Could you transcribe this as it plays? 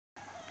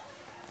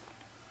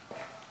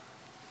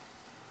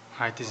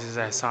Hi, this is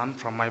Ahsan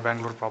from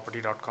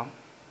MyBangaloreProperty.com.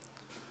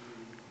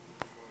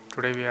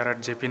 Today we are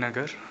at JP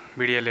Nagar,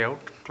 BDA layout,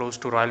 close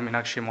to Royal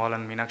Meenakshi Mall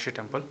and Meenakshi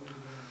Temple.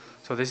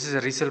 So this is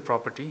a resale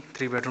property,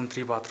 3 bedroom,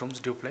 3 bathrooms,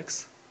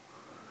 duplex.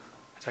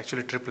 It's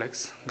actually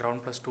triplex,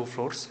 ground plus 2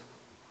 floors.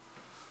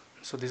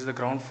 So this is the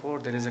ground floor,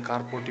 there is a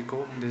car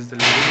portico, this is the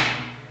living,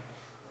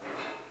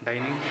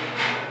 dining.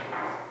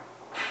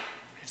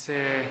 It's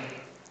a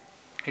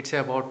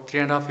about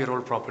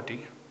 3.5-year-old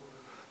property,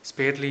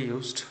 sparely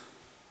used.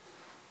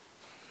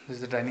 This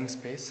is the dining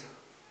space,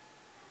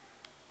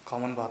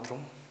 common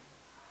bathroom.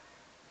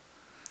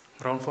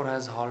 Ground floor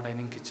has hall,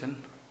 dining,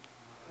 kitchen.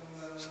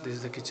 So this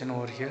is the kitchen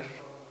over here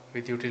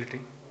with utility.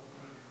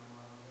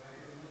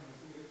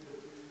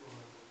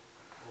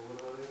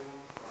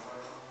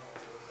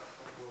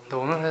 The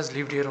owner has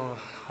lived here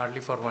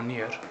hardly for 1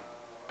 year.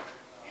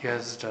 He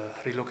has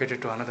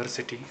relocated to another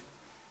city.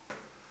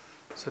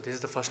 So this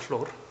is the first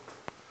floor.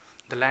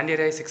 The land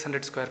area is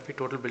 600 square feet,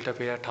 total built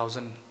up area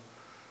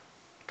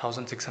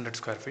 1600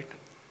 square feet.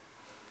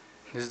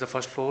 This is the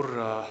first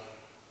floor,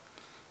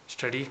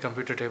 study,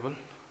 computer table,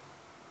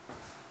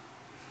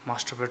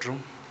 master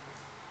bedroom,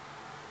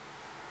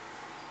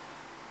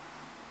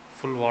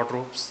 full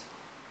wardrobes,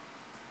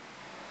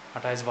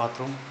 attached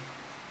bathroom,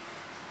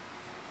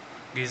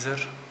 geyser.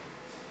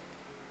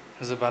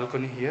 There's a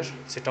balcony here,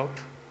 sit out.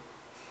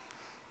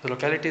 The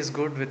locality is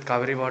good with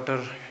Kaveri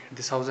water.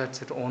 This house has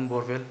its own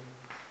borewell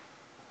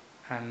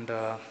and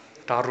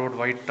tar road,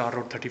 wide tar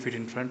road 30 feet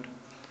in front,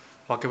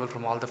 walkable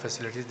from all the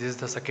facilities. This is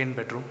the second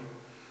bedroom.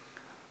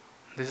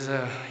 This is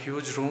a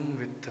huge room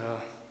with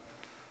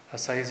a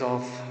size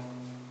of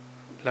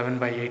 11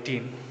 by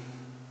 18.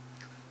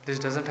 This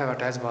doesn't have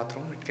attached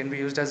bathroom. It can be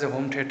used as a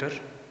home theater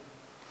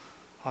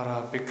or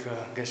a big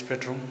guest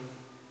bedroom.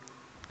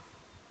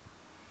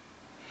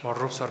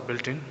 Wardrobes are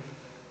built in.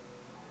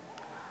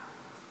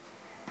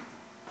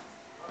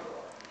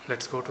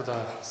 Let's go to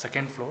the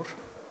second floor.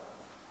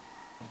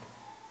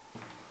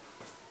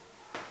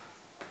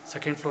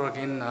 Second floor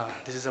again,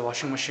 this is a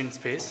washing machine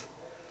space.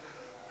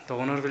 The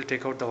owner will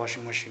take out the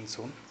washing machine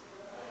soon.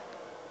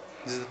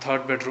 This is the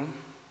third bedroom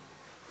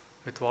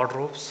with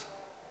wardrobes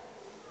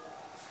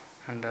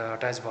and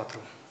attached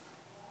bathroom.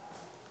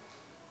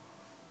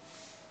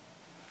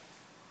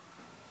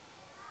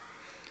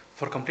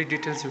 For complete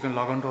details, you can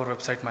log on to our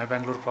website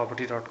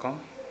MyBangaloreProperty.com.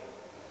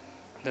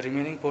 The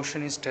remaining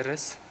portion is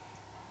terrace.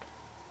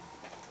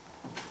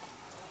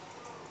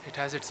 It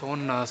has its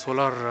own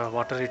solar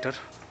water heater,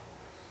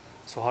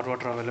 so hot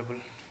water available.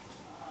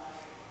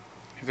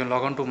 You can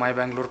log on to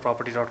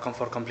MyBangaloreProperty.com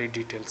for complete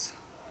details.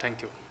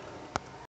 Thank you.